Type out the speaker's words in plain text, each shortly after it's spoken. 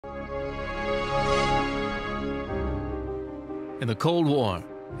In the Cold War,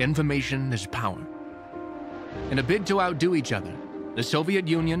 information is power. In a bid to outdo each other, the Soviet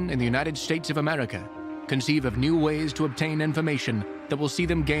Union and the United States of America conceive of new ways to obtain information that will see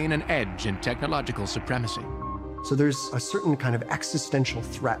them gain an edge in technological supremacy. So there's a certain kind of existential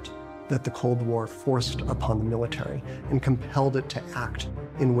threat that the Cold War forced upon the military and compelled it to act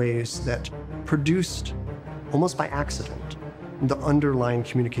in ways that produced, almost by accident, the underlying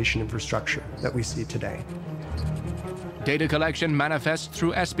communication infrastructure that we see today. Data collection manifests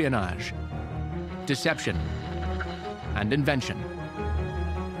through espionage, deception, and invention.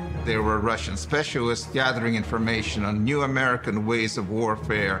 There were Russian specialists gathering information on new American ways of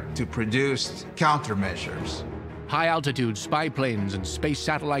warfare to produce countermeasures. High-altitude spy planes and space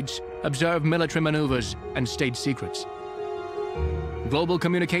satellites observe military maneuvers and state secrets. Global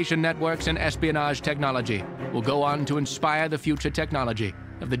communication networks and espionage technology will go on to inspire the future technology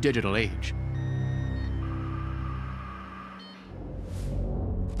of the digital age.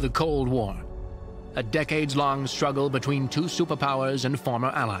 The Cold War, a decades-long struggle between two superpowers and former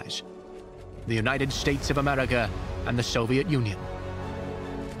allies, the United States of America and the Soviet Union.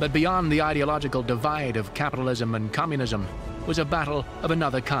 But beyond the ideological divide of capitalism and communism was a battle of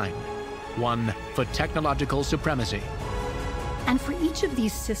another kind, one for technological supremacy. And for each of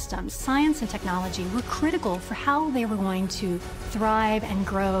these systems, science and technology were critical for how they were going to thrive and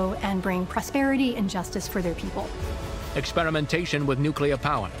grow and bring prosperity and justice for their people. Experimentation with nuclear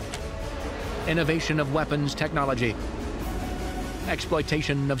power, innovation of weapons technology,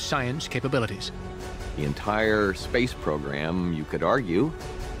 exploitation of science capabilities. The entire space program, you could argue,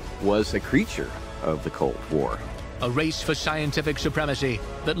 was a creature of the Cold War. A race for scientific supremacy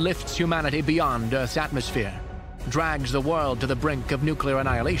that lifts humanity beyond Earth's atmosphere, drags the world to the brink of nuclear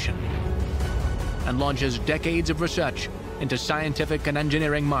annihilation, and launches decades of research into scientific and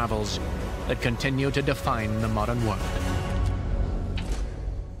engineering marvels that continue to define the modern world.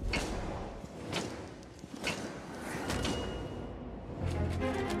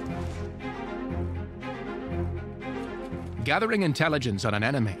 Gathering intelligence on an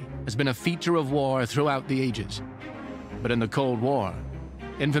enemy has been a feature of war throughout the ages. But in the Cold War,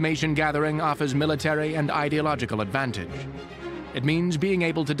 information gathering offers military and ideological advantage. It means being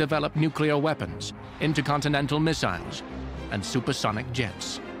able to develop nuclear weapons, intercontinental missiles, and supersonic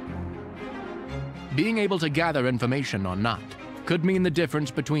jets. Being able to gather information or not could mean the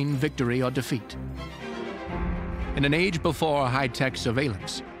difference between victory or defeat. In an age before high-tech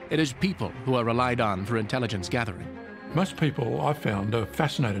surveillance, it is people who are relied on for intelligence gathering. Most people, I've found, are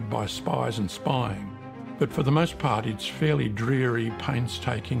fascinated by spies and spying, but for the most part it's fairly dreary,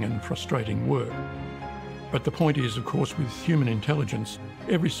 painstaking and frustrating work. But the point is, of course, with human intelligence,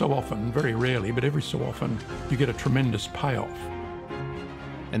 every so often, very rarely, but every so often, you get a tremendous payoff.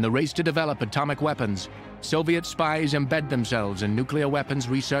 In the race to develop atomic weapons, Soviet spies embed themselves in nuclear weapons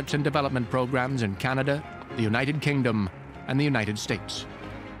research and development programs in Canada, the United Kingdom, and the United States.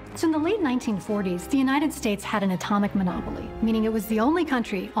 So in the late 1940s, the United States had an atomic monopoly, meaning it was the only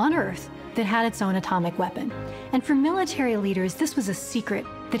country on Earth that had its own atomic weapon. And for military leaders, this was a secret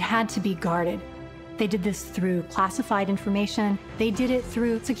that had to be guarded. They did this through classified information. They did it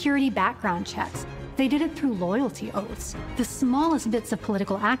through security background checks. They did it through loyalty oaths. The smallest bits of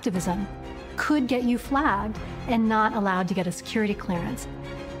political activism could get you flagged and not allowed to get a security clearance.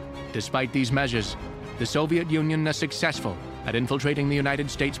 Despite these measures, the Soviet Union is successful at infiltrating the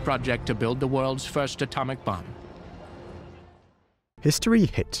United States project to build the world's first atomic bomb. History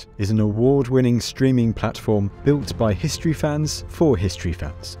Hit is an award-winning streaming platform built by history fans for history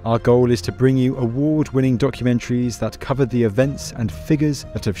fans. Our goal is to bring you award-winning documentaries that cover the events and figures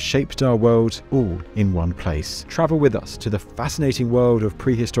that have shaped our world all in one place. Travel with us to the fascinating world of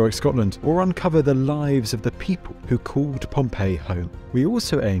prehistoric Scotland or uncover the lives of the people who called Pompeii home. We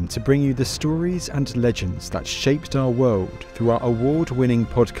also aim to bring you the stories and legends that shaped our world through our award-winning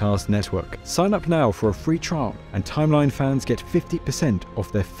podcast network. Sign up now for a free trial, and Timeline fans get 50%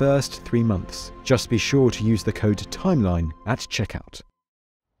 off their first 3 months. Just be sure to use the code TIMELINE at checkout.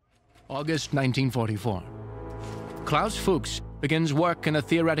 August 1944. Klaus Fuchs begins work in the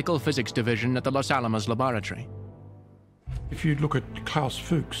theoretical physics division at the Los Alamos laboratory. If you look at Klaus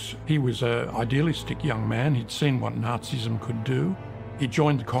Fuchs, he was an idealistic young man. He'd seen what Nazism could do. He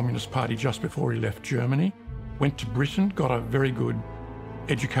joined the Communist Party just before he left Germany, went to Britain, got a very good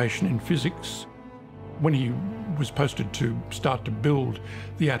education in physics. When he was posted to start to build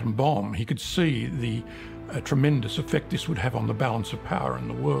the atom bomb, he could see the tremendous effect this would have on the balance of power in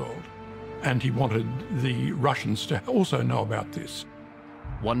the world. And he wanted the Russians to also know about this.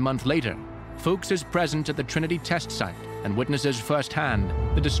 1 month later, Fuchs is present at the Trinity test site and witnesses firsthand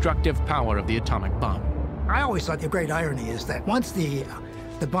the destructive power of the atomic bomb. I always thought the great irony is that once the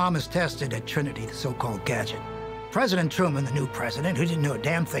bomb is tested at Trinity, the so-called gadget, President Truman, the new president, who didn't know a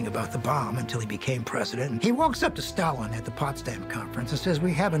damn thing about the bomb until he became president, he walks up to Stalin at the Potsdam Conference and says,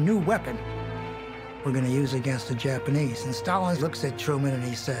 we have a new weapon we're going to use against the Japanese. And Stalin looks at Truman and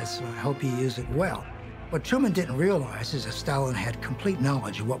he says, I hope you use it well. What Truman didn't realize is that Stalin had complete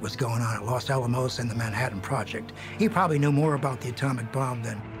knowledge of what was going on at Los Alamos and the Manhattan Project. He probably knew more about the atomic bomb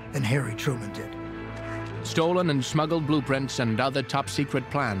than Harry Truman did. Stolen and smuggled blueprints and other top-secret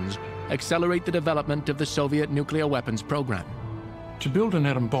plans accelerate the development of the Soviet nuclear weapons program. To build an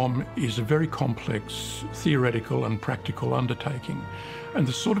atom bomb is a very complex theoretical and practical undertaking. And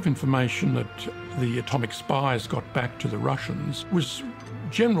the sort of information that the atomic spies got back to the Russians was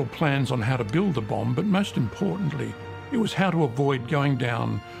general plans on how to build the bomb, but most importantly, it was how to avoid going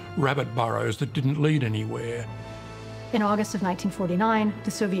down rabbit burrows that didn't lead anywhere. In August of 1949,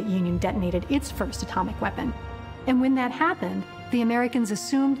 the Soviet Union detonated its first atomic weapon. And when that happened, the Americans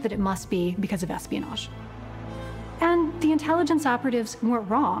assumed that it must be because of espionage. And the intelligence operatives weren't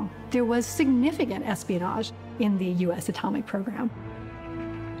wrong. There was significant espionage in the U.S. atomic program.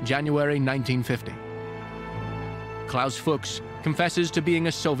 January 1950. Klaus Fuchs confesses to being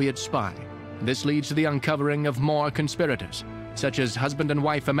a Soviet spy. This leads to the uncovering of more conspirators, such as husband and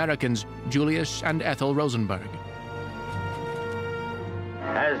wife Americans Julius and Ethel Rosenberg.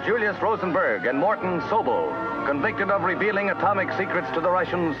 As Julius Rosenberg and Morton Sobel, convicted of revealing atomic secrets to the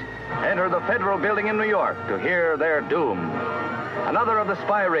Russians, enter the federal building in New York to hear their doom. Another of the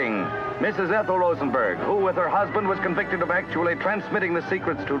spy ring, Mrs. Ethel Rosenberg, who with her husband was convicted of actually transmitting the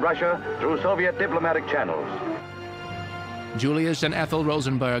secrets to Russia through Soviet diplomatic channels. Julius and Ethel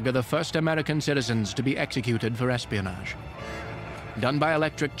Rosenberg are the first American citizens to be executed for espionage. Done by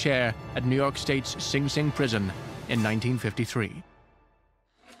electric chair at New York State's Sing Sing prison in 1953.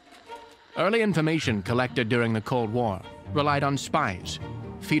 Early information collected during the Cold War relied on spies,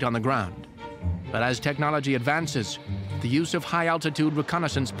 feet on the ground. But as technology advances, the use of high-altitude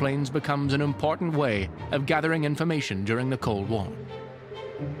reconnaissance planes becomes an important way of gathering information during the Cold War.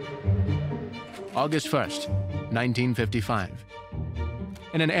 August 1st, 1955.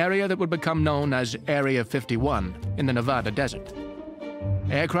 In an area that would become known as Area 51 in the Nevada desert,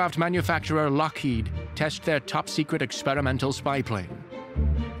 aircraft manufacturer Lockheed tests their top-secret experimental spy plane.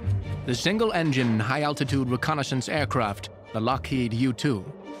 The single-engine high-altitude reconnaissance aircraft, the Lockheed U-2,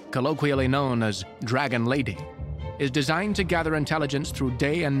 colloquially known as Dragon Lady, is designed to gather intelligence through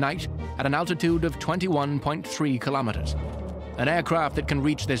day and night at an altitude of 21.3 kilometers. An aircraft that can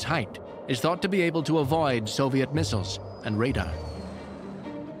reach this height is thought to be able to avoid Soviet missiles and radar.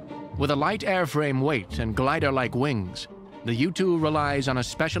 With a light airframe weight and glider-like wings, the U-2 relies on a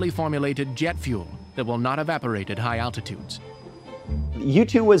specially formulated jet fuel that will not evaporate at high altitudes.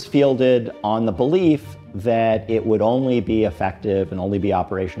 U-2 was fielded on the belief that it would only be effective and only be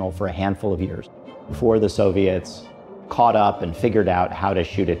operational for a handful of years before the Soviets caught up and figured out how to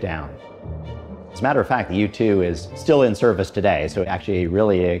shoot it down. As a matter of fact, the U-2 is still in service today, so it actually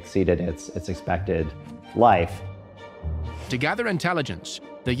really exceeded its expected life. To gather intelligence,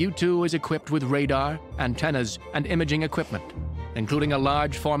 the U-2 is equipped with radar, antennas, and imaging equipment, including a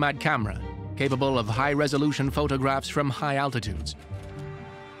large format camera capable of high-resolution photographs from high altitudes.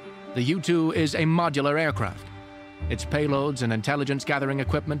 The U-2 is a modular aircraft. Its payloads and intelligence-gathering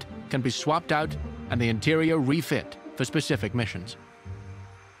equipment can be swapped out and the interior refit for specific missions.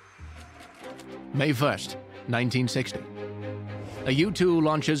 May 1st, 1960. A U-2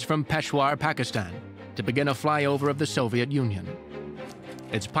 launches from Peshawar, Pakistan, to begin a flyover of the Soviet Union.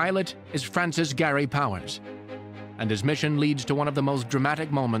 Its pilot is Francis Gary Powers, and his mission leads to one of the most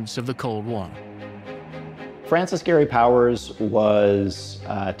dramatic moments of the Cold War. Francis Gary Powers was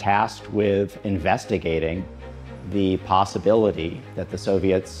tasked with investigating the possibility that the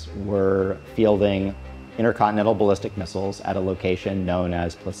Soviets were fielding intercontinental ballistic missiles at a location known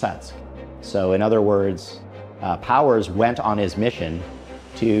as Plesetsk. So in other words, Powers went on his mission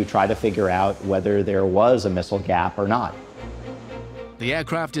to try to figure out whether there was a missile gap or not. The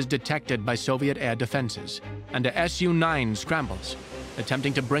aircraft is detected by Soviet air defenses, and a Su-9 scrambles,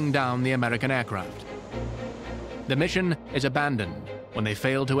 attempting to bring down the American aircraft. The mission is abandoned when they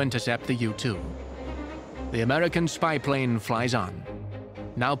fail to intercept the U-2. The American spy plane flies on,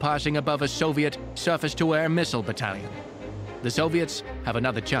 now passing above a Soviet surface-to-air missile battalion. The Soviets have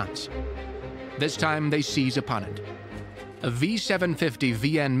another chance. This time they seize upon it. A V-750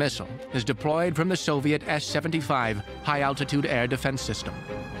 VN missile is deployed from the Soviet S-75 high-altitude air defense system.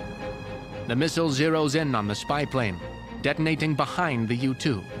 The missile zeroes in on the spy plane, detonating behind the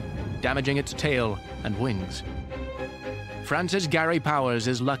U-2, damaging its tail and wings. Francis Gary Powers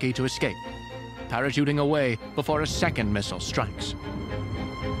is lucky to escape, parachuting away before a second missile strikes.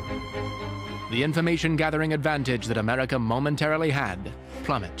 The information-gathering advantage that America momentarily had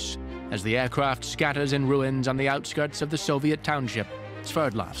plummets as the aircraft scatters in ruins on the outskirts of the Soviet township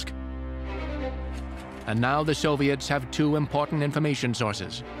Sverdlovsk. And now the Soviets have two important information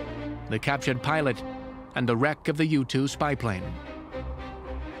sources: the captured pilot and the wreck of the U-2 spy plane.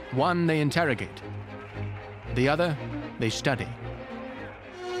 One they interrogate, the other they study.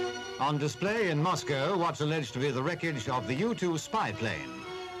 On display in Moscow, what's alleged to be the wreckage of the U-2 spy plane,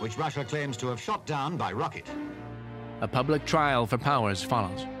 which Russia claims to have shot down by rocket. A public trial for Powers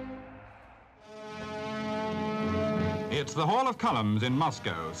follows. It's the Hall of Columns in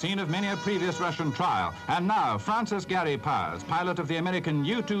Moscow, scene of many a previous Russian trial. And now, Francis Gary Powers, pilot of the American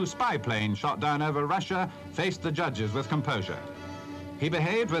U-2 spy plane shot down over Russia, faced the judges with composure. He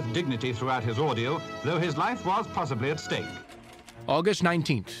behaved with dignity throughout his ordeal, though his life was possibly at stake. August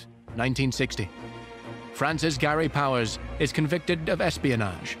 19th, 1960. Francis Gary Powers is convicted of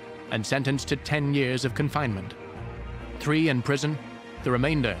espionage and sentenced to 10 years of confinement. 3 in prison, the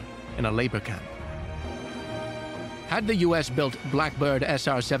remainder in a labor camp. Had the US-built Blackbird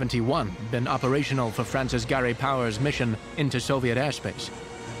SR-71 been operational for Francis Gary Powers' mission into Soviet airspace,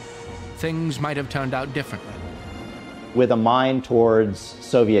 things might have turned out differently. With a mind towards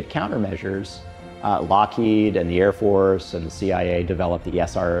Soviet countermeasures, Lockheed and the Air Force and the CIA developed the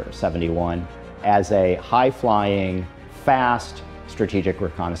SR-71 as a high-flying, fast strategic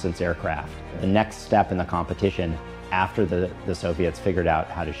reconnaissance aircraft. The next step in the competition after the Soviets figured out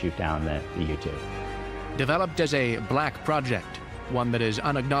how to shoot down the U-2. Developed as a black project, one that is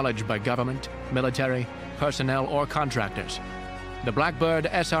unacknowledged by government, military, personnel, or contractors, the Blackbird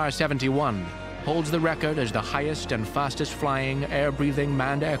SR-71 holds the record as the highest and fastest flying, air-breathing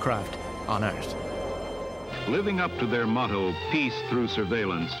manned aircraft on Earth. Living up to their motto, peace through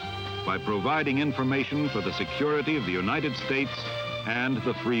surveillance, by providing information for the security of the United States and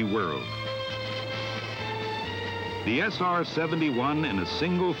the free world. The SR-71 in a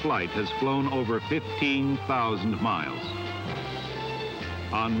single flight has flown over 15,000 miles.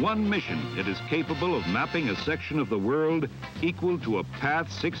 On one mission, it is capable of mapping a section of the world equal to a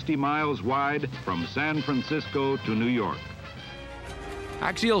path 60 miles wide from San Francisco to New York.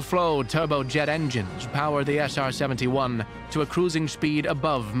 Axial flow turbojet engines power the SR-71 to a cruising speed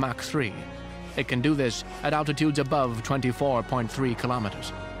above Mach 3. It can do this at altitudes above 24.3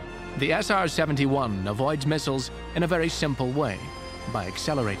 kilometers. The SR-71 avoids missiles in a very simple way, by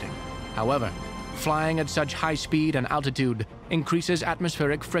accelerating. However, flying at such high speed and altitude increases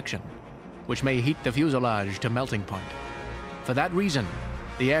atmospheric friction, which may heat the fuselage to melting point. For that reason,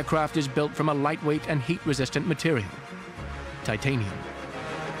 the aircraft is built from a lightweight and heat-resistant material, titanium.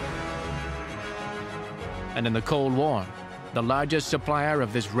 And in the Cold War, the largest supplier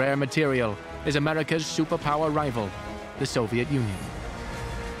of this rare material is America's superpower rival, the Soviet Union.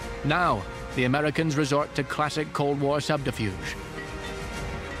 Now, the Americans resort to classic Cold War subterfuge.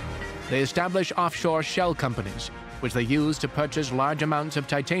 They establish offshore shell companies, which they use to purchase large amounts of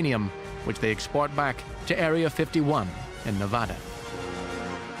titanium, which they export back to Area 51 in Nevada.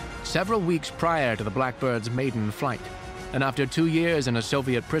 Several weeks prior to the Blackbird's maiden flight, and after 2 years in a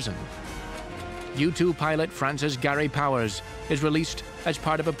Soviet prison, U-2 pilot Francis Gary Powers is released as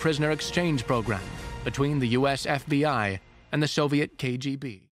part of a prisoner exchange program between the US FBI and the Soviet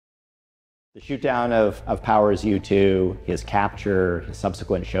KGB. The shootdown of Powers' U-2, his capture, his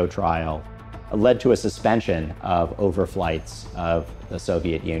subsequent show trial, led to a suspension of overflights of the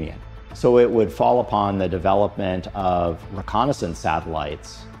Soviet Union. So it would fall upon the development of reconnaissance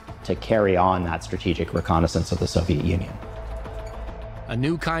satellites to carry on that strategic reconnaissance of the Soviet Union. A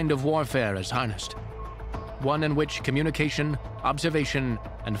new kind of warfare is harnessed, one in which communication, observation,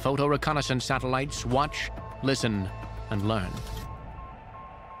 and photo reconnaissance satellites watch, listen, and learn.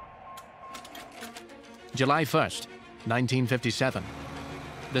 July 1st, 1957,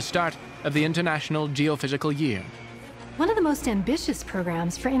 the start of the International Geophysical Year. One of the most ambitious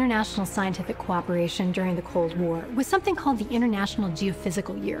programs for international scientific cooperation during the Cold War was something called the International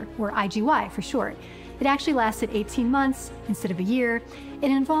Geophysical Year, or IGY for short. It actually lasted 18 months instead of a year. It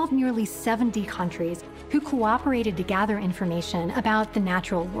involved nearly 70 countries who cooperated to gather information about the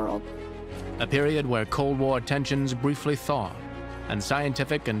natural world. A period where Cold War tensions briefly thaw, and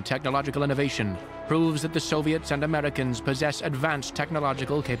scientific and technological innovation proves that the Soviets and Americans possess advanced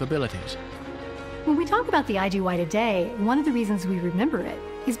technological capabilities. When we talk about the IGY today, one of the reasons we remember it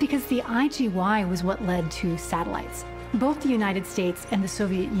is because the IGY was what led to satellites. Both the United States and the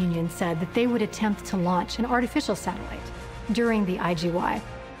Soviet Union said that they would attempt to launch an artificial satellite during the IGY.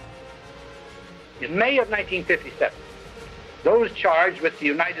 In May of 1957, Those charged with the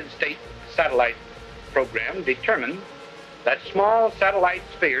United States satellite program determined that small satellite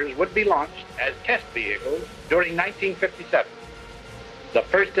spheres would be launched as test vehicles during 1957. The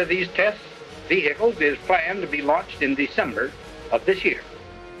first of these test vehicles is planned to be launched in December of this year.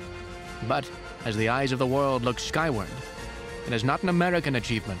 But as the eyes of the world look skyward, it is not an American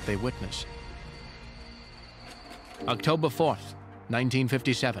achievement they witness. October 4th,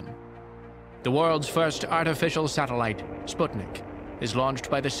 1957. The world's first artificial satellite, Sputnik, is launched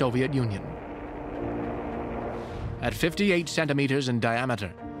by the Soviet Union. At 58 centimeters in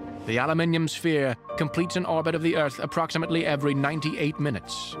diameter, the aluminium sphere completes an orbit of the Earth approximately every 98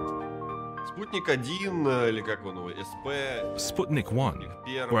 minutes. Sputnik 1,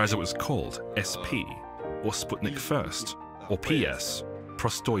 or as it was called, SP, or Sputnik First, or PS,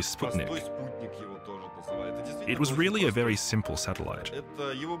 Prostoi Sputnik. It was really a very simple satellite.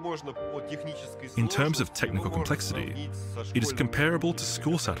 In terms of technical complexity, it is comparable to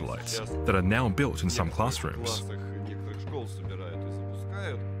school satellites that are now built in some classrooms.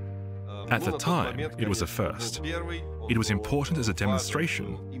 At the time, it was a first. It was important as a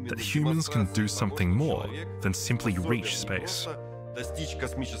demonstration that humans can do something more than simply reach space.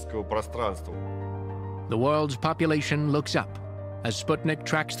 The world's population looks up as Sputnik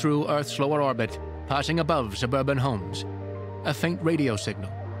tracks through Earth's lower orbit, passing above suburban homes. A faint radio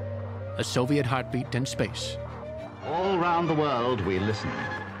signal, a Soviet heartbeat in space. All round the world we listen.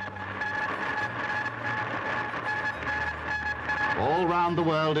 All round the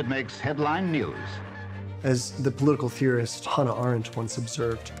world it makes headline news. As the political theorist Hannah Arendt once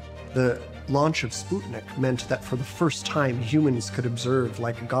observed, the launch of Sputnik meant that for the first time humans could observe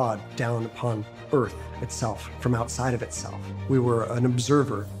like God down upon Earth itself, from outside of itself. We were an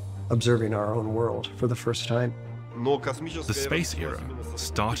observer observing our own world for the first time. The space era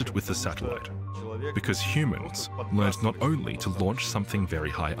started with the satellite, because humans learned not only to launch something very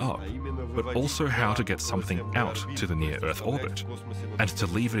high up, but also how to get something out to the near-Earth orbit, and to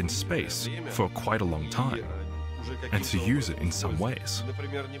leave it in space for quite a long time, and to use it in some ways.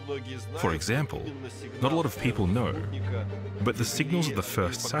 For example, not a lot of people know, but the signals of the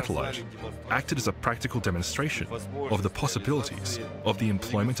first satellite acted as a practical demonstration of the possibilities of the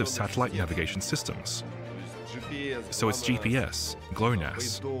employment of satellite navigation systems. So it's GPS,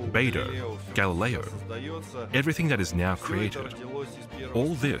 GLONASS, Beidou, Galileo, everything that is now created.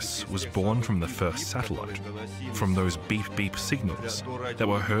 All this was born from the first satellite, from those beep-beep signals that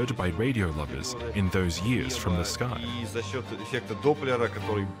were heard by radio lovers in those years from the sky.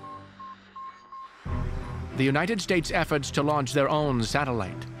 The United States' efforts to launch their own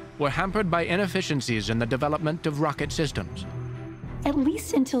satellite were hampered by inefficiencies in the development of rocket systems. At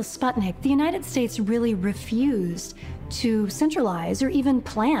least until Sputnik, the United States really refused to centralize or even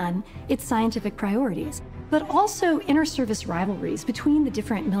plan its scientific priorities. But also inter-service rivalries between the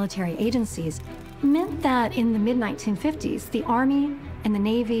different military agencies meant that in the mid-1950s, the Army and the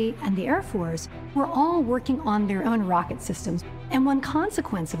Navy and the Air Force were all working on their own rocket systems. And one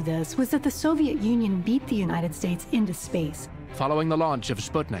consequence of this was that the Soviet Union beat the United States into space. Following the launch of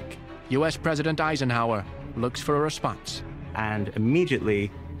Sputnik, US President Eisenhower looks for a response. And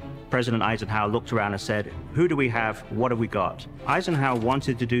immediately, President Eisenhower looked around and said, who do we have? What have we got? Eisenhower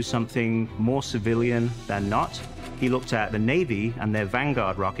wanted to do something more civilian than not. He looked at the Navy and their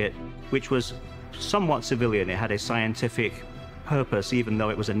Vanguard rocket, which was somewhat civilian. It had a scientific purpose, even though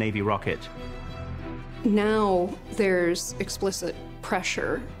it was a Navy rocket. Now there's explicit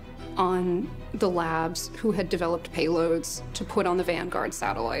pressure on the labs who had developed payloads to put on the Vanguard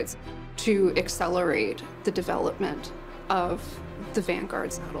satellites to accelerate the development of the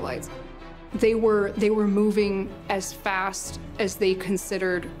Vanguard satellites. They were moving as fast as they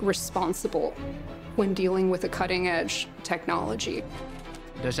considered responsible when dealing with a cutting-edge technology.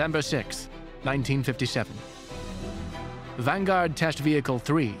 December 6, 1957. Vanguard Test Vehicle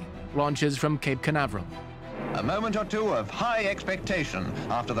 3 launches from Cape Canaveral. A moment or two of high expectation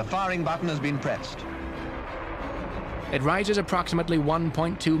after the firing button has been pressed. It rises approximately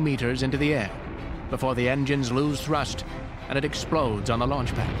 1.2 meters into the air before the engines lose thrust and it explodes on the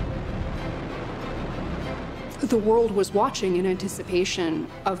launch pad. The world was watching in anticipation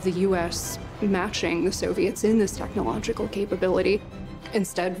of the US matching the Soviets in this technological capability.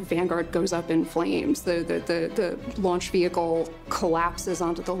 Instead, Vanguard goes up in flames. The launch vehicle collapses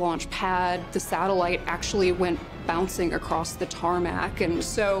onto the launch pad. The satellite actually went bouncing across the tarmac. And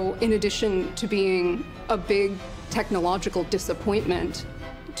so, in addition to being a big technological disappointment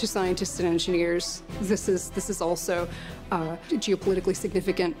to scientists and engineers, this is also a geopolitically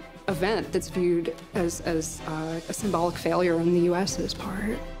significant event that's viewed as a symbolic failure on the US's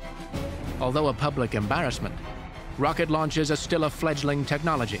part. Although a public embarrassment, rocket launches are still a fledgling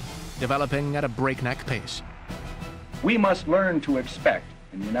technology, developing at a breakneck pace. We must learn to expect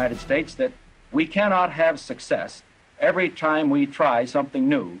in the United States that we cannot have success every time we try something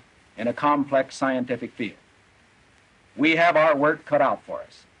new in a complex scientific field. We have our work cut out for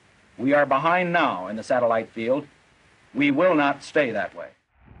us. We are behind now in the satellite field. We will not stay that way.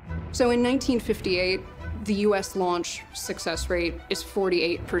 So in 1958, the US launch success rate is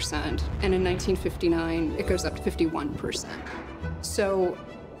 48%, and in 1959, it goes up to 51%. So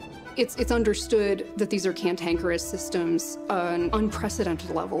it's understood that these are cantankerous systems, an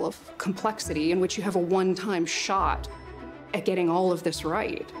unprecedented level of complexity in which you have a one-time shot at getting all of this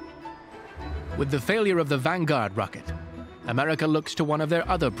right. With the failure of the Vanguard rocket, America looks to one of their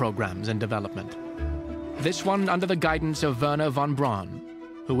other programs in development. This one under the guidance of Werner von Braun,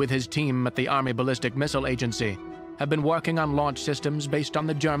 who with his team at the Army Ballistic Missile Agency have been working on launch systems based on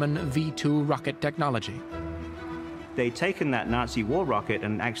the German V-2 rocket technology. They'd taken that Nazi war rocket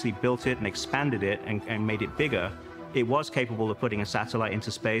and actually built it and expanded it and made it bigger. It was capable of putting a satellite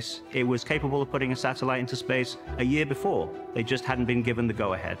into space. It was capable of putting a satellite into space a year before. They just hadn't been given the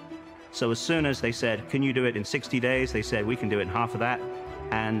go-ahead. So as soon as they said, can you do it in 60 days? They said, we can do it in half of that.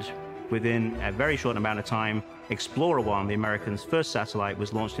 And within a very short amount of time, Explorer 1, the Americans' first satellite,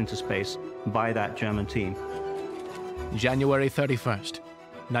 was launched into space by that German team. January 31st,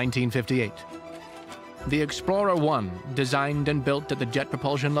 1958. The Explorer 1, designed and built at the Jet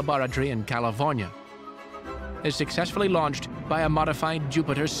Propulsion Laboratory in California, is successfully launched by a modified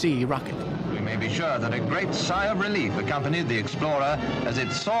Jupiter C rocket. We may be sure that a great sigh of relief accompanied the Explorer as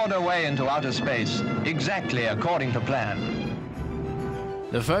it soared away into outer space, exactly according to plan.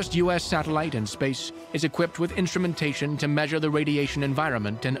 The first U.S. satellite in space is equipped with instrumentation to measure the radiation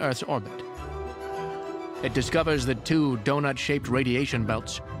environment in Earth's orbit. It discovers that two donut-shaped radiation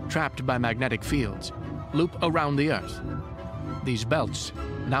belts, trapped by magnetic fields, loop around the Earth. These belts,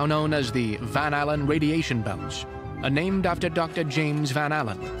 now known as the Van Allen radiation belts, are named after Dr. James Van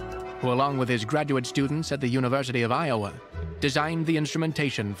Allen, who along with his graduate students at the University of Iowa, designed the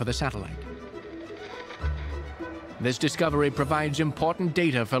instrumentation for the satellite. This discovery provides important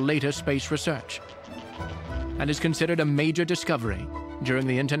data for later space research and is considered a major discovery during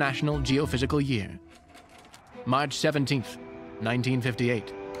the International Geophysical Year. March 17th,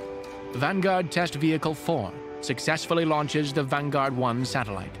 1958. Vanguard Test Vehicle 4 successfully launches the Vanguard 1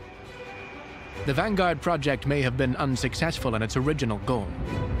 satellite. The Vanguard project may have been unsuccessful in its original goal,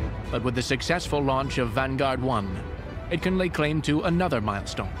 but with the successful launch of Vanguard 1, it can lay claim to another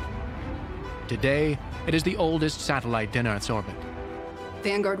milestone. Today, it is the oldest satellite in Earth's orbit.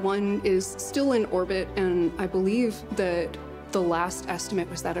 Vanguard 1 is still in orbit, and I believe that the last estimate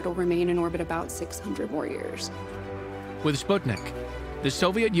was that it'll remain in orbit about 600 more years. With Sputnik, the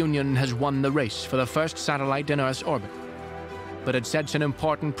Soviet Union has won the race for the first satellite in Earth's orbit. But it sets an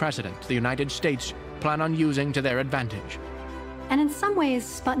important precedent the United States plan on using to their advantage. And in some ways,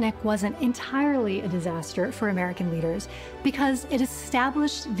 Sputnik wasn't entirely a disaster for American leaders because it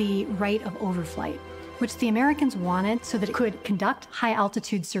established the right of overflight, which the Americans wanted so that it could conduct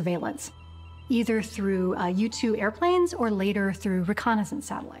high-altitude surveillance, either through U-2 airplanes or later through reconnaissance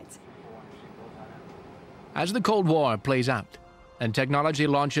satellites. As the Cold War plays out and technology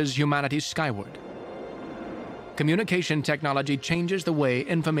launches humanity skyward, communication technology changes the way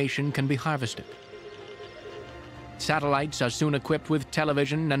information can be harvested. Satellites are soon equipped with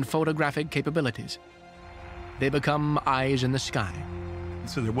television and photographic capabilities. They become eyes in the sky.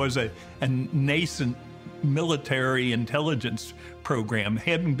 So there was a nascent military intelligence program,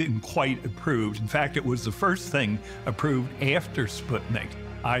 hadn't been quite approved. In fact, it was the first thing approved after Sputnik.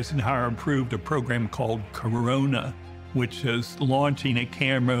 Eisenhower approved a program called Corona, which is launching a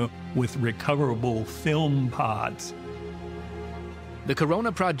camera with recoverable film pods. The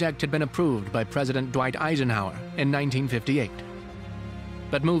Corona project had been approved by President Dwight Eisenhower in 1958,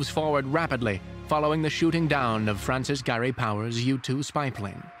 but moves forward rapidly following the shooting down of Francis Gary Powers' U-2 spy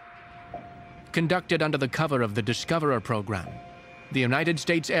plane. Conducted under the cover of the Discoverer program, the United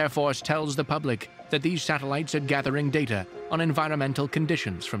States Air Force tells the public that these satellites are gathering data on environmental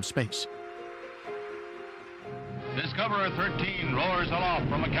conditions from space. Discoverer 13 roars aloft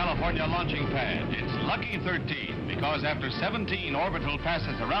from a California launching pad. It's lucky 13 because after 17 orbital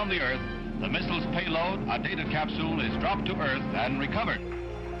passes around the Earth, the missile's payload, a data capsule, is dropped to Earth and recovered.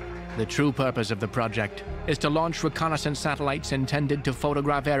 The true purpose of the project is to launch reconnaissance satellites intended to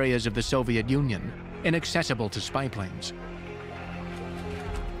photograph areas of the Soviet Union inaccessible to spy planes.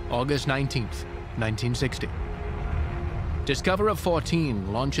 August 19th, 1960. Discoverer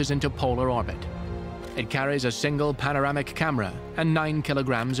 14 launches into polar orbit. It carries a single panoramic camera and 9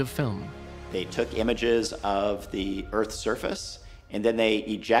 kilograms of film. They took images of the Earth's surface, and then they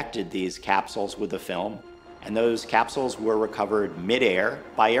ejected these capsules with the film, and those capsules were recovered midair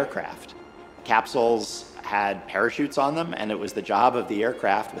by aircraft. Capsules had parachutes on them, and it was the job of the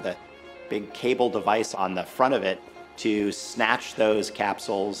aircraft with a big cable device on the front of it to snatch those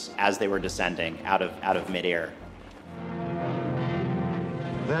capsules as they were descending out of midair.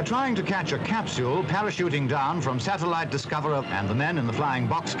 They're trying to catch a capsule parachuting down from satellite Discoverer, and the men in the flying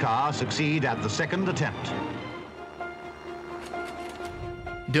boxcar succeed at the second attempt.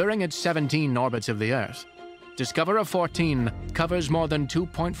 During its 17 orbits of the Earth, Discoverer 14 covers more than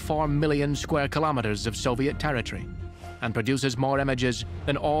 2.4 million square kilometers of Soviet territory and produces more images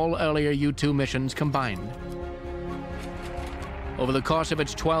than all earlier U-2 missions combined. Over the course of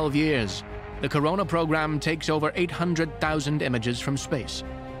its 12 years, the Corona program takes over 800,000 images from space,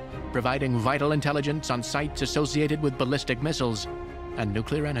 providing vital intelligence on sites associated with ballistic missiles and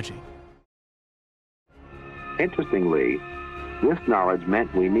nuclear energy. Interestingly, this knowledge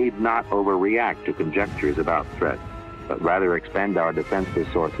meant we need not overreact to conjectures about threats, but rather expend our defense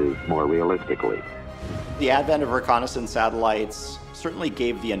resources more realistically. The advent of reconnaissance satellites certainly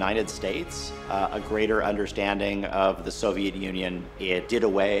gave the United States a greater understanding of the Soviet Union. It did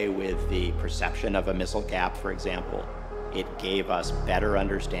away with the perception of a missile gap, for example. It gave us better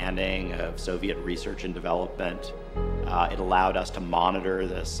understanding of Soviet research and development. It allowed us to monitor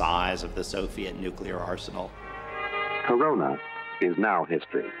the size of the Soviet nuclear arsenal. Corona is now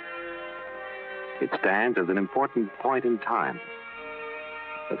history. It stands as an important point in time.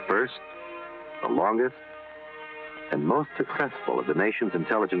 The first, the longest, and most successful of the nation's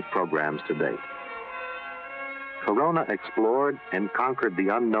intelligence programs to date. Corona explored and conquered the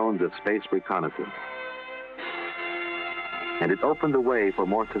unknowns of space reconnaissance. And it opened the way for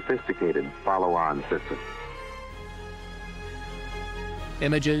more sophisticated follow-on systems.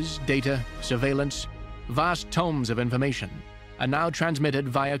 Images, data, surveillance, vast tomes of information are now transmitted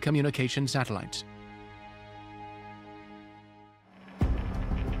via communication satellites.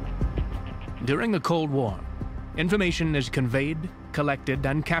 During the Cold War, information is conveyed, collected,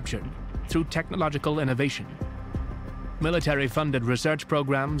 and captured through technological innovation. Military-funded research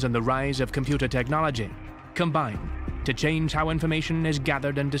programs and the rise of computer technology combine to change how information is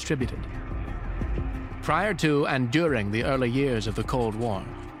gathered and distributed. Prior to and during the early years of the Cold War,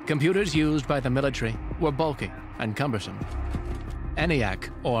 computers used by the military were bulky and cumbersome. ENIAC,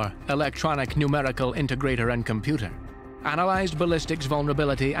 or Electronic Numerical Integrator and Computer, analyzed ballistics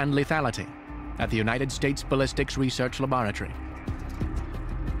vulnerability and lethality at the United States Ballistics Research Laboratory.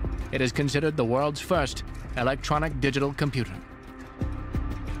 It is considered the world's first electronic digital computer.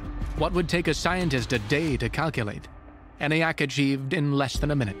 What would take a scientist a day to calculate, ENIAC achieved in less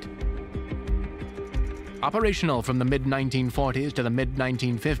than a minute. Operational from the mid-1940s to the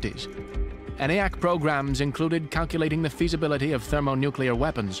mid-1950s, ENIAC programs included calculating the feasibility of thermonuclear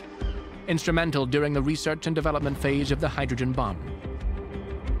weapons, instrumental during the research and development phase of the hydrogen bomb.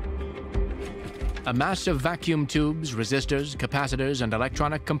 A mass of vacuum tubes, resistors, capacitors, and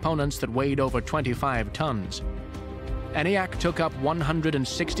electronic components that weighed over 25 tons, ENIAC took up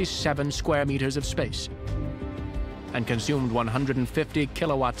 167 square meters of space and consumed 150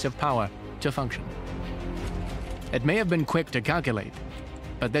 kilowatts of power to function. It may have been quick to calculate,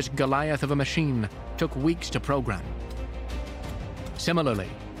 but this Goliath of a machine took weeks to program. Similarly,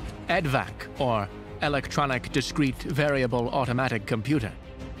 EDVAC, or Electronic Discrete Variable Automatic Computer,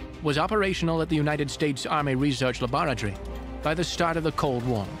 was operational at the United States Army Research Laboratory by the start of the Cold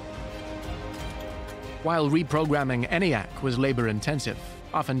War. While reprogramming ENIAC was labor-intensive,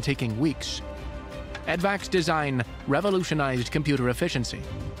 often taking weeks, EDVAC's design revolutionized computer efficiency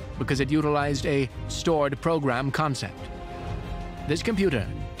because it utilized a stored program concept. This computer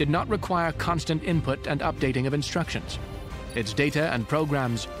did not require constant input and updating of instructions. Its data and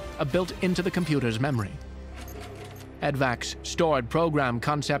programs are built into the computer's memory. EDVAC's stored program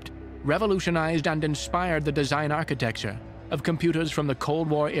concept revolutionized and inspired the design architecture of computers from the Cold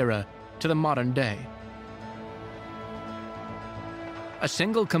War era to the modern day. A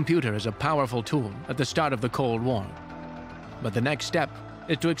single computer is a powerful tool at the start of the Cold War, but the next step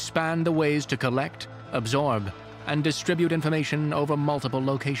is to expand the ways to collect, absorb, and distribute information over multiple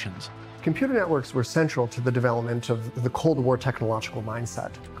locations. Computer networks were central to the development of the Cold War technological mindset.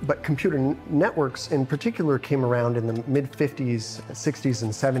 But computer networks in particular came around in the mid-50s, 60s,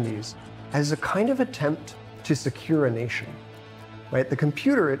 and 70s as a kind of attempt to secure a nation. Right? The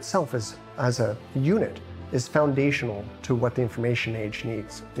computer itself as a unit is foundational to what the information age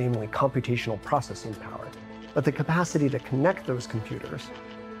needs, namely computational processing power. But the capacity to connect those computers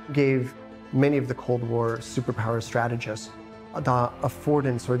gave many of the Cold War superpower strategists the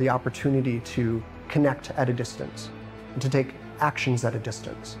affordance or the opportunity to connect at a distance and to take actions at a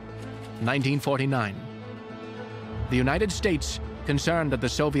distance. 1949. The United States, concerned that the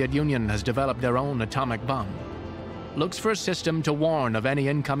Soviet Union has developed their own atomic bomb, looks for a system to warn of any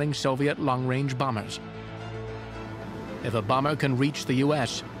incoming Soviet long-range bombers. If a bomber can reach the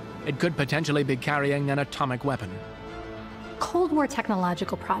US, it could potentially be carrying an atomic weapon. Cold War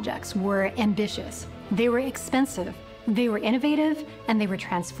technological projects were ambitious, they were expensive, they were innovative, and they were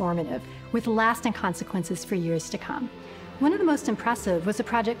transformative, with lasting consequences for years to come. One of the most impressive was a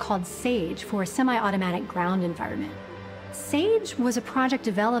project called SAGE for semi-automatic ground environment. SAGE was a project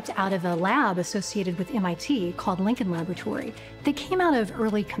developed out of a lab associated with MIT called Lincoln Laboratory that came out of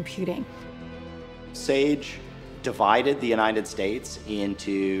early computing. SAGE divided the United States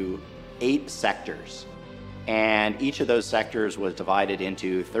into 8 sectors, and each of those sectors was divided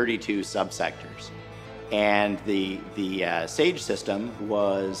into 32 subsectors. And the SAGE system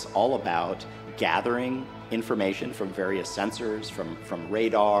was all about gathering information from various sensors, from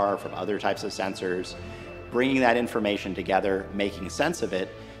radar, from other types of sensors, bringing that information together, making sense of it,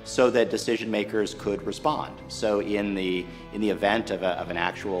 so that decision makers could respond. So in the event of an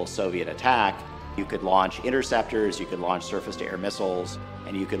actual Soviet attack, you could launch interceptors, you could launch surface-to-air missiles,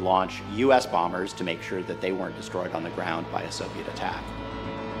 and you could launch US bombers to make sure that they weren't destroyed on the ground by a Soviet attack.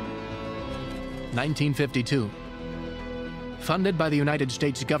 1952. Funded by the United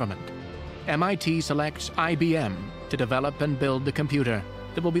States government, MIT selects IBM to develop and build the computer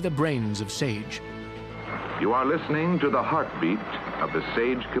that will be the brains of SAGE. You are listening to the heartbeat of the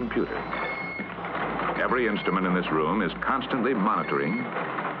SAGE computer. Every instrument in this room is constantly monitoring,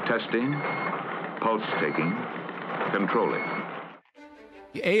 testing, pulse-taking, controlling.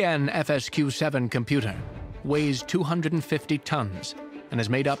 The AN-FSQ-7 computer weighs 250 tons and is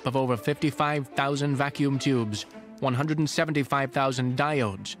made up of over 55,000 vacuum tubes, 175,000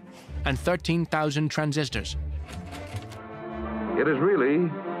 diodes, and 13,000 transistors. It is really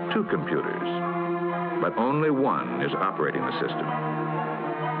 2 computers, but only one is operating the system.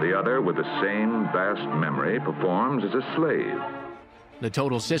 The other, with the same vast memory, performs as a slave. The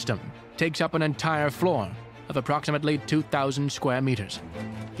total system takes up an entire floor of approximately 2,000 square meters.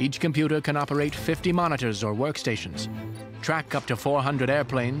 Each computer can operate 50 monitors or workstations, track up to 400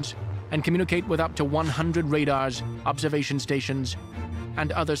 airplanes, and communicate with up to 100 radars, observation stations,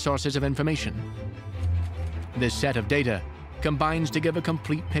 and other sources of information. This set of data combines to give a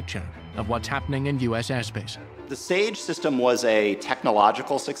complete picture of what's happening in US airspace. The SAGE system was a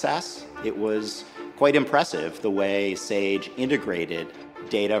technological success. It was quite impressive the way SAGE integrated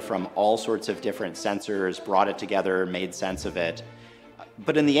data from all sorts of different sensors, brought it together, made sense of it.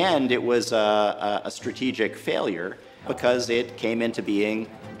 But in the end, it was a strategic failure because it came into being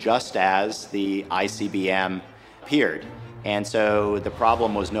just as the ICBM appeared. And so the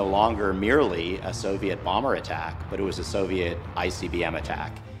problem was no longer merely a Soviet bomber attack, but it was a Soviet ICBM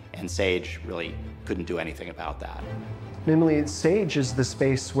attack. And SAGE really couldn't do anything about that. Namely, SAGE is the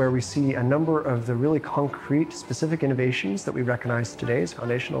space where we see a number of the really concrete, specific innovations that we recognize today as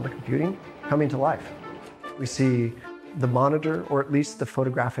foundational to computing coming to life. We see the monitor, or at least the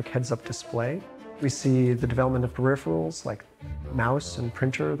photographic heads-up display. We see the development of peripherals like mouse and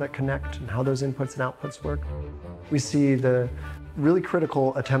printer that connect and how those inputs and outputs work. We see the really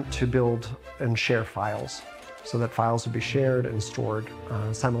critical attempt to build and share files so that files would be shared and stored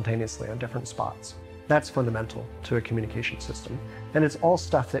simultaneously on different spots. That's fundamental to a communication system. And it's all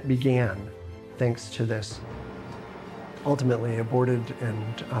stuff that began thanks to this ultimately aborted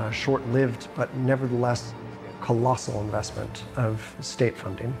and short-lived, but nevertheless colossal investment of state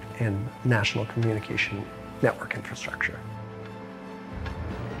funding in national communication network infrastructure.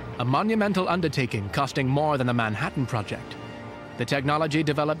 A monumental undertaking costing more than the Manhattan Project, the technology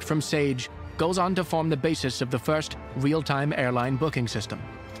developed from SAGE goes on to form the basis of the first real-time airline booking system.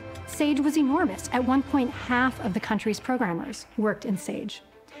 SAGE was enormous. At one point, half of the country's programmers worked in SAGE.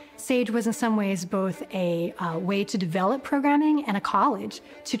 SAGE was in some ways both a way to develop programming and a college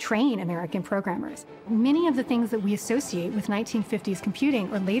to train American programmers. Many of the things that we associate with 1950s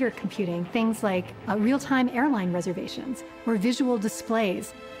computing or later computing, things like real-time airline reservations or visual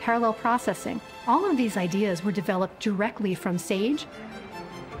displays, parallel processing, all of these ideas were developed directly from SAGE.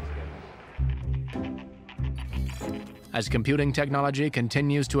 As computing technology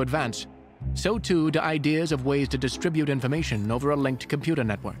continues to advance, so too do ideas of ways to distribute information over a linked computer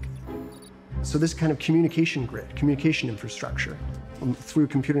network. So this kind of communication grid, communication infrastructure through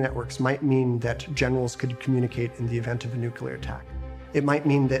computer networks might mean that generals could communicate in the event of a nuclear attack. It might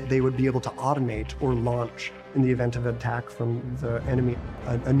mean that they would be able to automate or launch in the event of an attack from the enemy,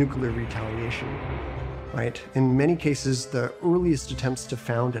 a nuclear retaliation. right? In many cases, the earliest attempts to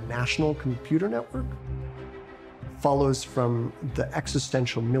found a national computer network follows from the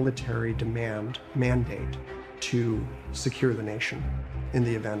existential military mandate to secure the nation in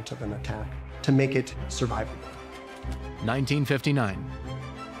the event of an attack, to make it survivable. 1959.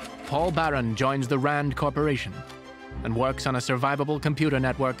 Paul Barron joins the RAND Corporation and works on a survivable computer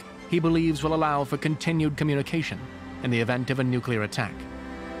network he believes will allow for continued communication in the event of a nuclear attack.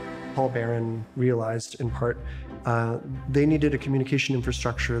 Paul Barron realized, in part, they needed a communication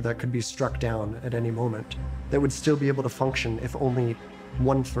infrastructure that could be struck down at any moment, that would still be able to function if only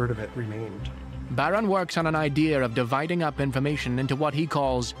 1/3 of it remained. Barron works on an idea of dividing up information into what he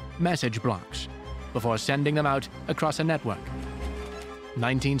calls message blocks before sending them out across a network.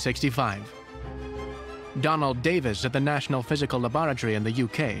 1965. Donald Davis at the National Physical Laboratory in the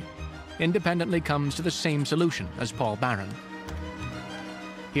UK independently comes to the same solution as Paul Barron.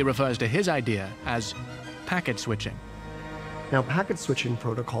 He refers to his idea as packet switching. Now, packet switching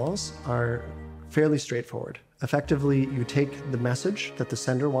protocols are fairly straightforward. Effectively, you take the message that the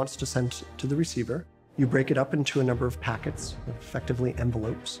sender wants to send to the receiver, you break it up into a number of packets, effectively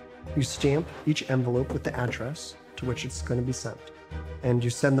envelopes. You stamp each envelope with the address to which it's going to be sent, and you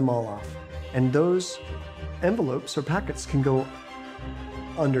send them all off. And those envelopes or packets can go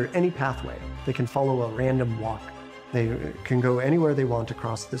under any pathway. They can follow a random walk. They can go anywhere they want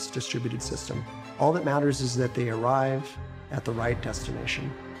across this distributed system. All that matters is that they arrive at the right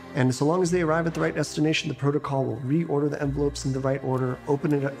destination. And so long as they arrive at the right destination, the protocol will reorder the envelopes in the right order,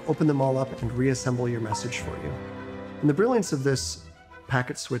 open them all up, and reassemble your message for you. And the brilliance of this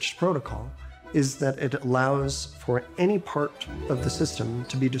packet switched protocol is that it allows for any part of the system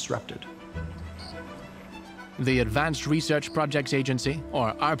to be disrupted. The Advanced Research Projects Agency,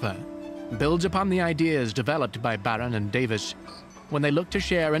 or ARPA, builds upon the ideas developed by Barron and Davis when they look to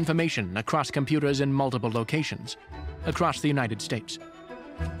share information across computers in multiple locations across the United States.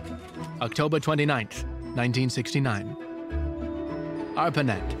 October 29th, 1969.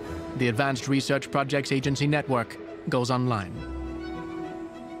 ARPANET, the Advanced Research Projects Agency network, goes online.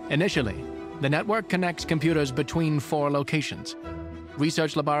 Initially, the network connects computers between 4 locations: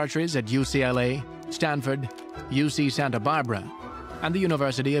 research laboratories at UCLA, Stanford, UC Santa Barbara, and the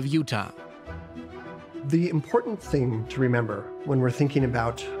University of Utah. The important thing to remember when we're thinking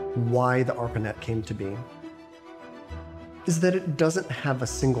about why the ARPANET came to be is that it doesn't have a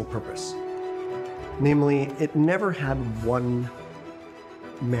single purpose. Namely, it never had one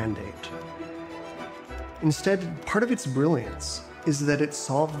mandate. Instead, part of its brilliance is that it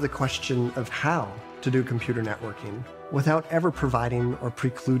solved the question of how to do computer networking without ever providing or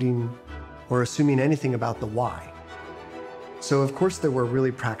precluding or assuming anything about the why. So of course there were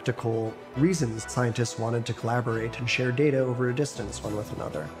really practical reasons scientists wanted to collaborate and share data over a distance one with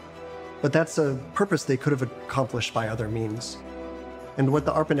another. But that's a purpose they could have accomplished by other means. And what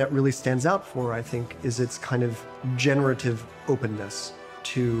the ARPANET really stands out for, I think, is its kind of generative openness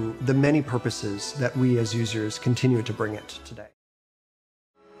to the many purposes that we as users continue to bring it today.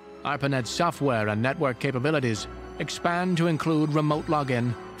 ARPANET's software and network capabilities expand to include remote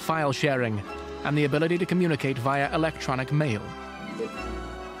login, file sharing, and the ability to communicate via electronic mail. It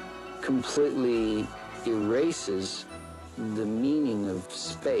completely erases the meaning of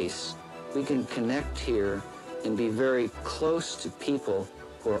space. We can connect here and be very close to people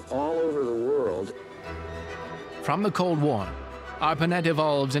who are all over the world. From the Cold War, ARPANET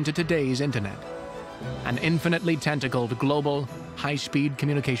evolves into today's internet, an infinitely tentacled global, high-speed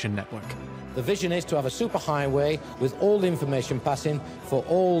communication network. The vision is to have a superhighway with all the information passing for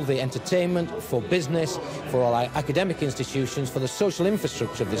all the entertainment, for business, for all our academic institutions, for the social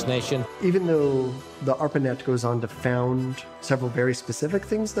infrastructure of this nation. Even though the ARPANET goes on to found several very specific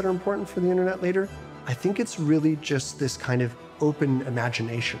things that are important for the internet later, I think it's really just this kind of open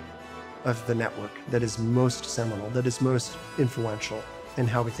imagination of the network that is most seminal, that is most influential in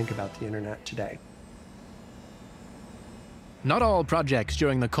how we think about the internet today. Not all projects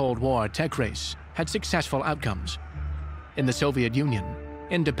during the Cold War tech race had successful outcomes. In the Soviet Union,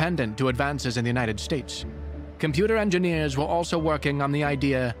 independent to advances in the United States, computer engineers were also working on the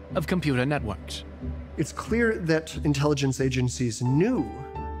idea of computer networks. It's clear that intelligence agencies knew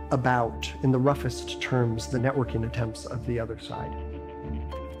about, in the roughest terms, the networking attempts of the other side.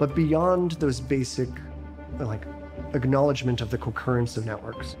 But beyond those basic, acknowledgement of the concurrence of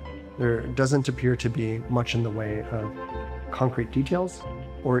networks, there doesn't appear to be much in the way of concrete details,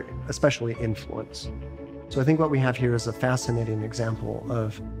 or especially influence. So I think what we have here is a fascinating example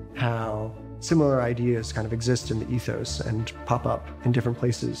of how similar ideas kind of exist in the ethos and pop up in different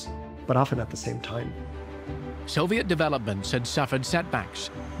places, but often at the same time. Soviet developments had suffered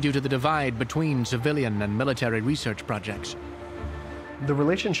setbacks due to the divide between civilian and military research projects. The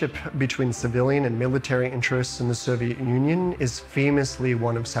relationship between civilian and military interests in the Soviet Union is famously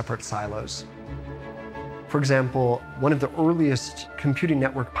one of separate silos. For example, one of the earliest computing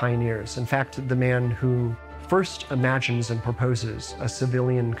network pioneers, in fact, the man who first imagines and proposes a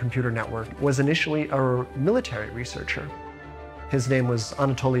civilian computer network, was initially a military researcher. His name was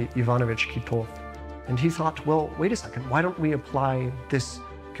Anatoly Ivanovich Kitov. And he thought, well, wait a second, why don't we apply this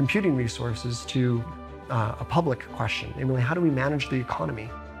computing resources to a public question? Namely, how do we manage the economy?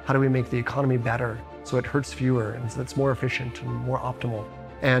 How do we make the economy better so it hurts fewer and so it's more efficient and more optimal?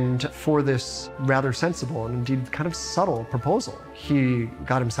 And for this rather sensible and indeed kind of subtle proposal, he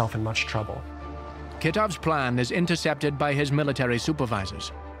got himself in much trouble. Kitov's plan is intercepted by his military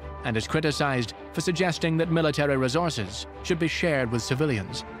supervisors and is criticized for suggesting that military resources should be shared with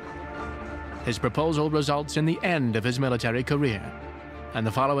civilians. His proposal results in the end of his military career, and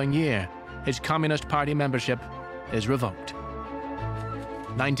the following year, his Communist Party membership is revoked.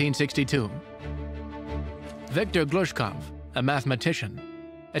 1962. Viktor Glushkov, a mathematician,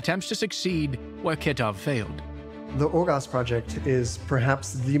 attempts to succeed where Kitov failed. The OGAS project is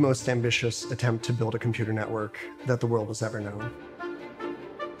perhaps the most ambitious attempt to build a computer network that the world has ever known.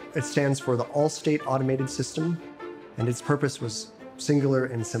 It stands for the All-State Automated System, and its purpose was singular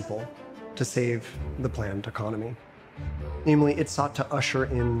and simple: to save the planned economy. Namely, it sought to usher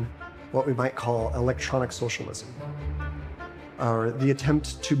in what we might call electronic socialism, or the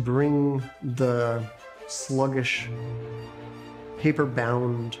attempt to bring the sluggish,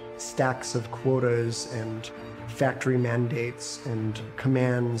 paper-bound stacks of quotas and factory mandates and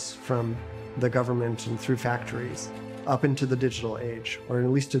commands from the government and through factories up into the digital age, or at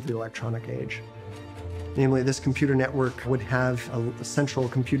least to the electronic age. Namely, this computer network would have a central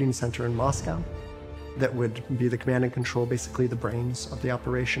computing center in Moscow that would be the command and control, basically the brains of the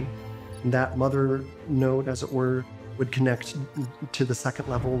operation. And that mother node, as it were, would connect to the second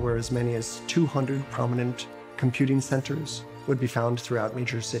level, where as many as 200 prominent computing centers would be found throughout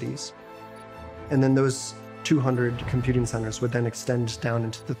major cities. And then those 200 computing centers would then extend down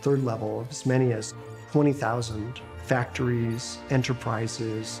into the third level of as many as 20,000 factories,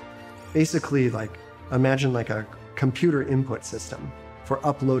 enterprises, basically imagine like a computer input system for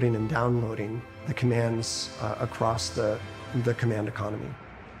uploading and downloading the commands across the command economy.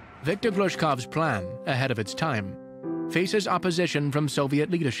 Viktor Glushkov's plan, ahead of its time, faces opposition from Soviet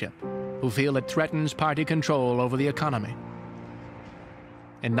leadership, who feel it threatens party control over the economy.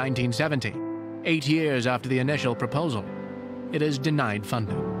 In 1970, 8 years after the initial proposal, it is denied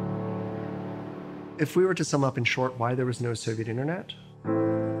funding. If we were to sum up in short why there was no Soviet internet,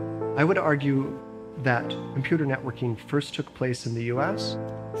 I would argue that computer networking first took place in the US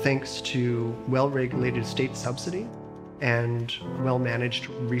thanks to well-regulated state subsidy and well-managed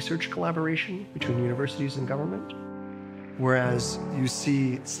research collaboration between universities and government. Whereas you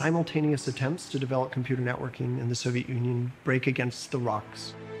see simultaneous attempts to develop computer networking in the Soviet Union break against the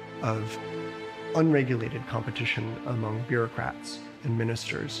rocks of unregulated competition among bureaucrats and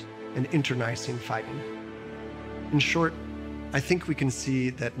ministers and internecine fighting. In short, I think we can see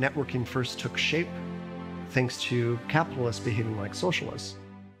that networking first took shape thanks to capitalists behaving like socialists,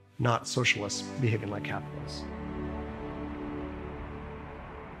 not socialists behaving like capitalists.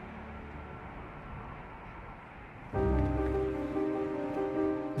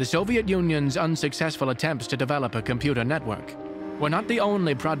 The Soviet Union's unsuccessful attempts to develop a computer network were not the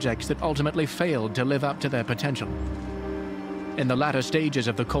only projects that ultimately failed to live up to their potential. In the latter stages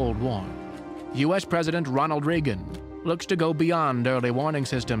of the Cold War, US President Ronald Reagan looks to go beyond early warning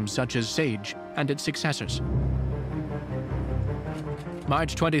systems such as SAGE and its successors.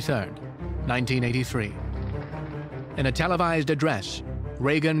 March 23, 1983. In a televised address,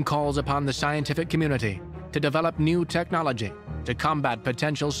 Reagan calls upon the scientific community to develop new technology to combat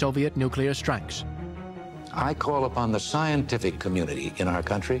potential Soviet nuclear strikes. I call upon the scientific community in our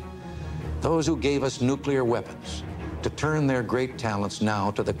country, those who gave us nuclear weapons, to turn their great talents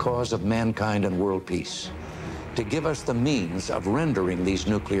now to the cause of mankind and world peace, to give us the means of rendering these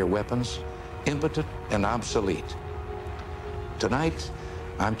nuclear weapons impotent and obsolete. Tonight,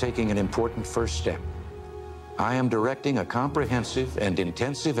 I'm taking an important first step. I am directing a comprehensive and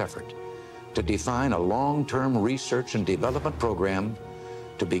intensive effort to define a long-term research and development program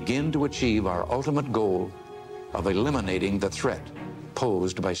to begin to achieve our ultimate goal of eliminating the threat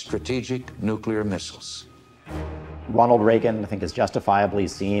posed by strategic nuclear missiles. Ronald Reagan, I think, is justifiably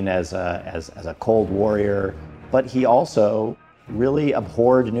seen as a Cold Warrior, but he also really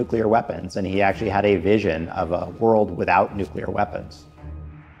abhorred nuclear weapons, and he actually had a vision of a world without nuclear weapons.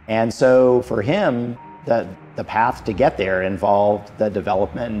 And so for him, The path to get there involved the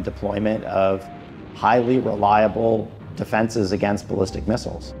development and deployment of highly reliable defenses against ballistic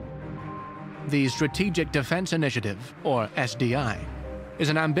missiles. The Strategic Defense Initiative, or SDI, is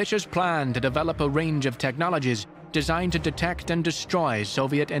an ambitious plan to develop a range of technologies designed to detect and destroy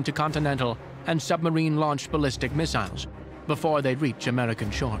Soviet intercontinental and submarine-launched ballistic missiles before they reach American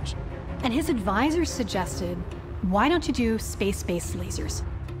shores. And his advisors suggested, why don't you do space-based lasers?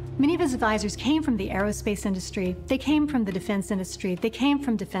 Many of his advisors came from the aerospace industry, they came from the defense industry, they came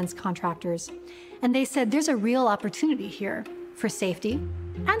from defense contractors. And they said there's a real opportunity here for safety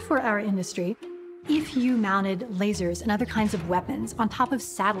and for our industry if you mounted lasers and other kinds of weapons on top of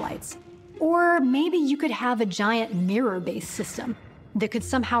satellites. Or maybe you could have a giant mirror-based system that could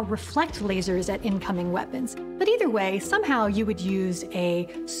somehow reflect lasers at incoming weapons. But either way, somehow you would use a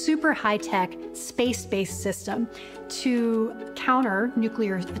super high-tech, space-based system to counter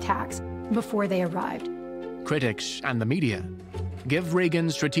nuclear attacks before they arrived. Critics and the media give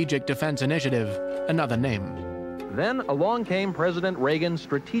Reagan's Strategic Defense Initiative another name. Then along came President Reagan's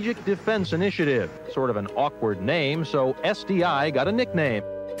Strategic Defense Initiative, sort of an awkward name, so SDI got a nickname.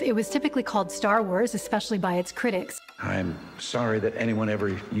 It was typically called Star Wars, especially by its critics. I'm sorry that anyone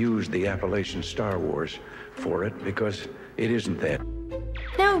ever used the appellation Star Wars for it, because it isn't that.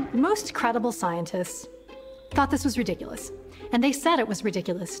 Now, most credible scientists thought this was ridiculous, and they said it was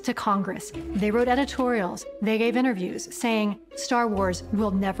ridiculous to Congress. They wrote editorials, they gave interviews saying Star Wars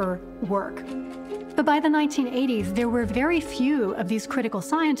will never work. But by the 1980s, there were very few of these critical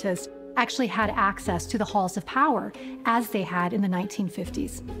scientists actually had access to the halls of power as they had in the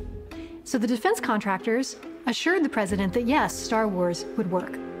 1950s. So the defense contractors assured the president that yes, Star Wars would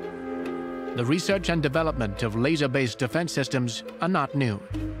work. The research and development of laser-based defense systems are not new.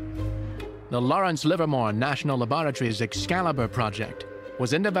 The Lawrence Livermore National Laboratory's Excalibur project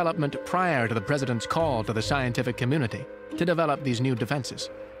was in development prior to the president's call to the scientific community to develop these new defenses.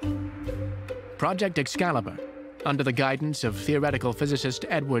 Project Excalibur, under the guidance of theoretical physicist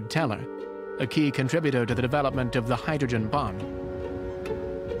Edward Teller, a key contributor to the development of the hydrogen bomb,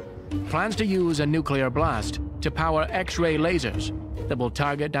 plans to use a nuclear blast to power X-ray lasers that will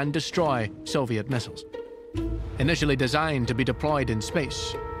target and destroy Soviet missiles. Initially designed to be deployed in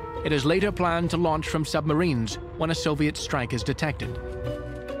space, it is later planned to launch from submarines when a Soviet strike is detected.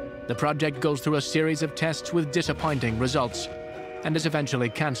 The project goes through a series of tests with disappointing results and is eventually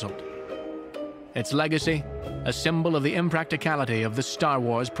cancelled. Its legacy, a symbol of the impracticality of the Star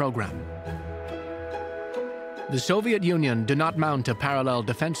Wars program. The Soviet Union did not mount a parallel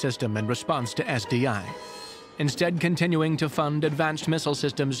defense system in response to SDI, instead continuing to fund advanced missile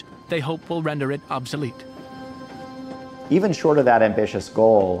systems they hope will render it obsolete. Even short of that ambitious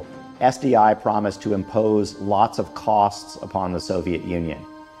goal, SDI promised to impose lots of costs upon the Soviet Union,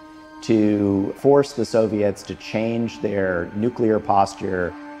 to force the Soviets to change their nuclear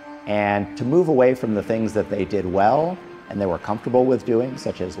posture and to move away from the things that they did well and they were comfortable with doing,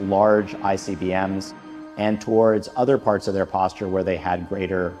 such as large ICBMs, and towards other parts of their posture where they had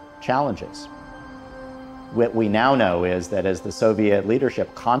greater challenges. What we now know is that as the Soviet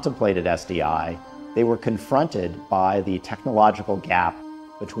leadership contemplated SDI, they were confronted by the technological gap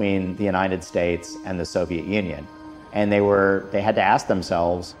between the United States and the Soviet Union. And they had to ask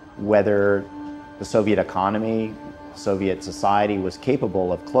themselves whether the Soviet economy, Soviet society was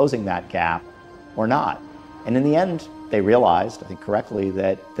capable of closing that gap or not. And in the end, they realized, I think correctly,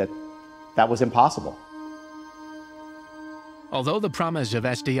 that was impossible. Although the promise of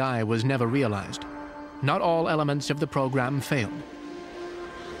SDI was never realized, not all elements of the program failed.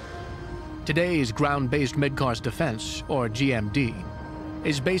 Today's ground-based mid-course defense, or GMD,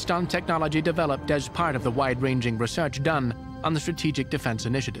 is based on technology developed as part of the wide-ranging research done on the Strategic Defense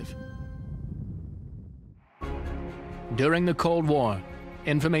Initiative. During the Cold War,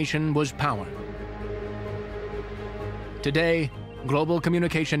 information was power. Today, global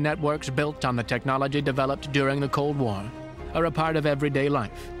communication networks built on the technology developed during the Cold War are a part of everyday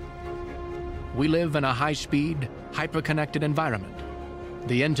life. We live in a high-speed, hyper-connected environment.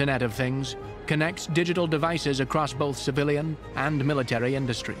 The Internet of Things connects digital devices across both civilian and military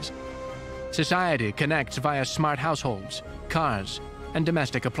industries. Society connects via smart households, cars, and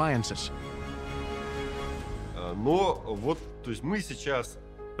domestic appliances.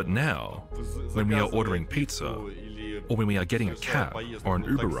 But now, when we are ordering pizza, or when we are getting a cab or an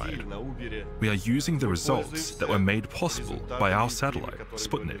Uber ride, we are using the results that were made possible by our satellite,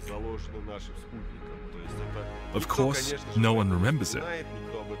 Sputnik. Of course, no one remembers it.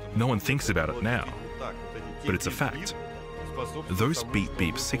 No one thinks about it now. But it's a fact. Those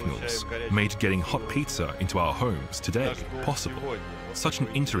beep-beep signals made getting hot pizza into our homes today possible. Such an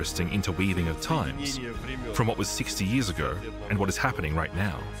interesting interweaving of times, from what was 60 years ago and what is happening right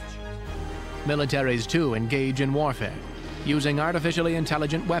now. Militaries, too, engage in warfare, using artificially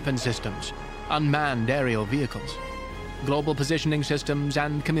intelligent weapon systems, unmanned aerial vehicles, global positioning systems,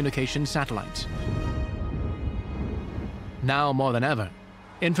 and communication satellites. Now more than ever,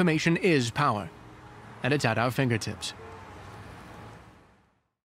 information is power, and it's at our fingertips.